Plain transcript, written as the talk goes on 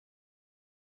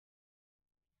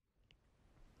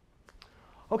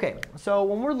Okay, so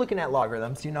when we're looking at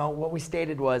logarithms, what we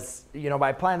stated was,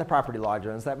 by applying the property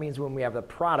logarithms, that means when we have the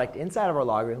product inside of our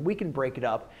logarithm, we can break it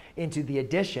up into the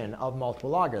addition of multiple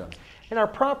logarithms. In our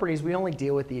properties, we only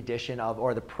deal with the addition of,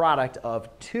 or the product of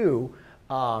two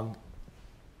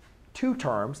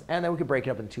terms, and then we can break it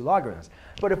up into two logarithms.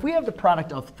 But if we have the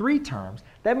product of three terms,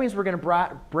 that means we're going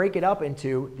to break it up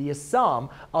into the sum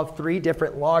of three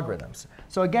different logarithms.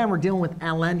 So again, we're dealing with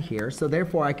ln here, so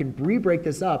therefore I can re-break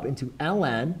this up into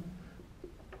ln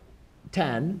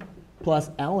 10 plus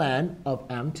ln of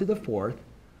m to the fourth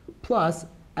plus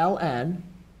ln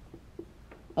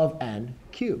of n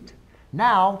cubed.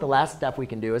 Now, the last step we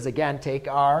can do is, again, take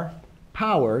our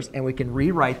powers and we can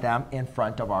rewrite them in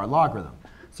front of our logarithm.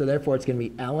 So therefore, it's going to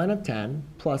be ln of 10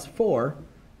 plus 4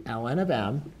 ln of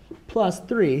m plus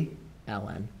 3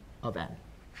 ln of n.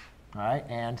 All right,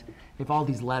 and if all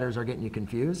these letters are getting you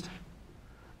confused,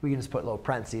 we can just put little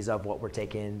parentheses of what we're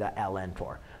taking the ln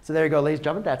for. So there you go, ladies and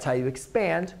gentlemen. That's how you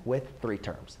expand with three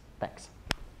terms. Thanks.